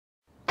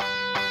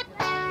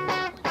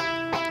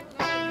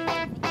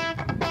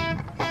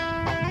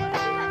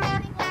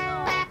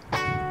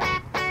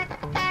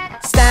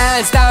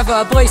It's time for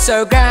a boy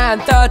so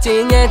grand.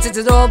 13 years since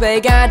it all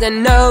began,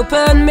 an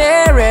open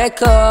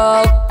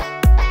miracle.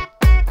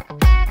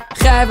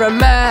 Clever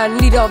man,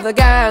 leader of the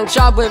gang,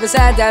 sharp with his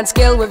head and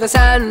skill with his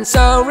hand,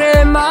 so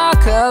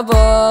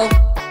remarkable.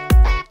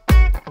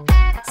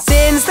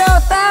 Since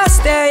the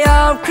first day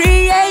of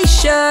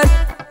creation,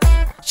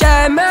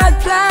 Shulman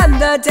planned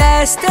the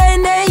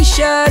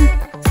destination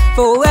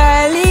for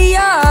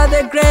Eliya,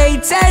 the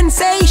great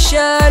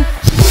sensation,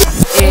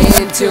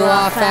 into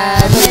our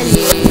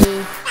family.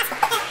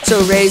 So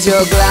raise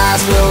your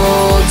glass, we're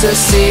all to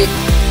see.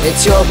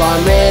 It's your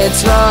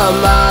Barmitzvah,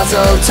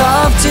 mazel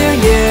tov to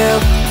you.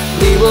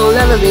 We will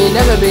never be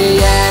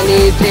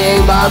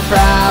anything but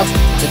proud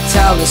to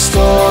tell the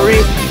story.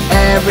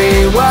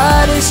 Every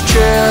word is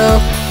true.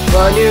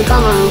 When you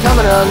come on,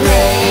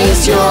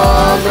 raise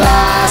your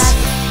glass.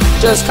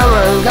 Just come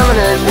on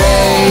and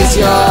raise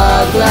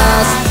your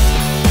glass.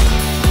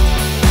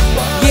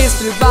 Years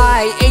flew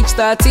by, age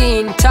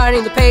 13,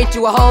 turning the page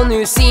to a whole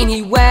new scene.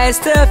 He wears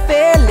the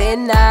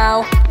feeling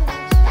now.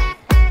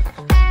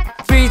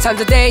 3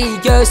 times a day he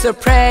goes to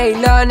pray,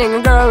 learning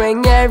and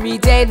growing every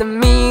day the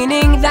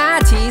meaning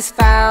that he's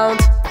found.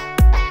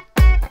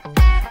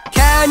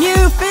 Can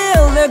you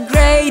feel the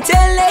great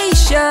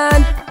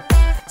elation,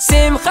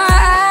 simcha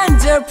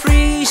and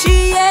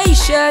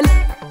appreciation?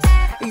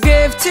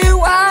 Give to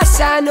us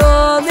and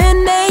all the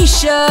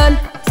nation.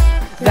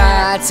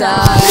 That's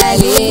our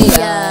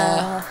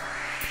Eliya.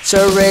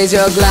 So raise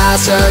your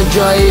glass so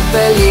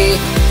joyfully.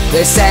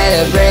 We're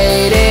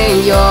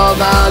celebrating your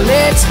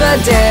Barmitzvah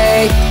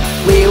day.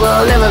 We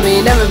will never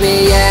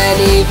be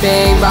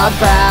anything but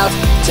proud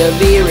to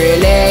be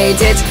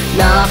related,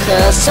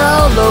 nachas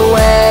all the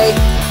way.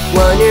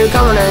 When you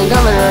come on and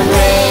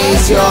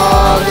raise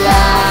your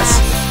glass.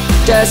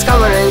 Just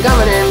come on and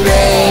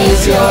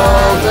raise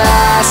your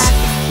glass.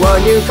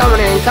 When you come on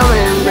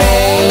and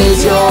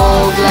raise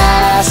your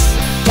glass.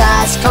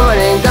 Just come on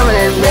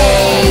and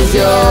raise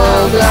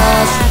your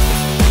glass.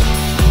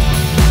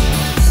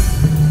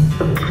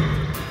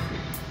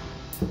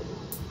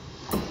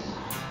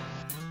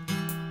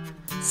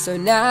 So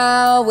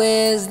now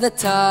is the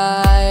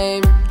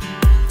time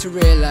to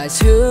realize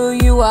who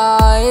you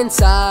are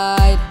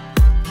inside.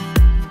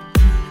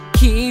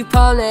 Keep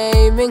on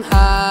aiming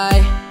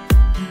high,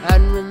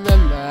 and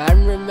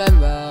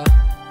remember,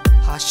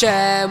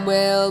 Hashem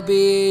will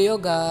be your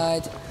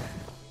guide.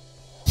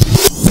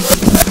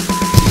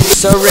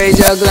 So raise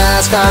your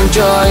glass, come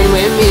join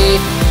with me.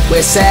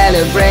 We're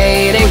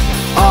celebrating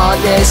on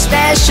this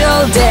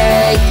special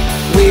day.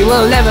 We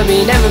will never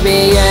be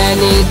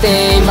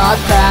anything but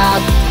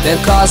proud,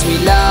 because we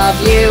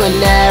love you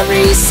in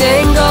every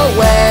single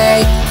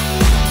way.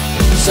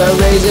 So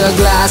raise your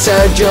glass so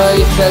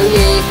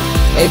joyfully.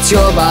 It's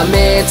your bar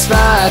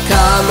mitzvah,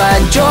 come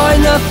and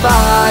join the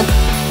fun.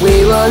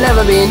 We will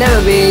never be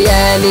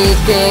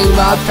anything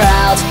but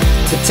proud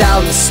to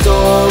tell the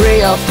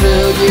story of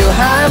who you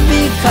have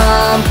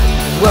become.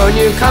 Won't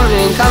you come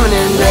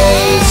and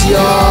raise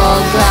your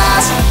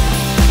glass?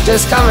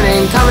 Just come on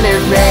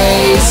and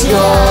raise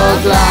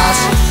your glass.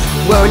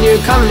 Won't you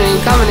come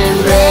and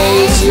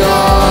raise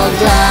your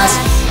glass?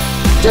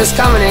 Just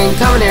come on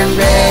and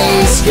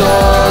raise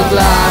your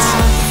glass.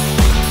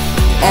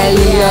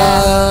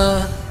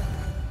 Eliya.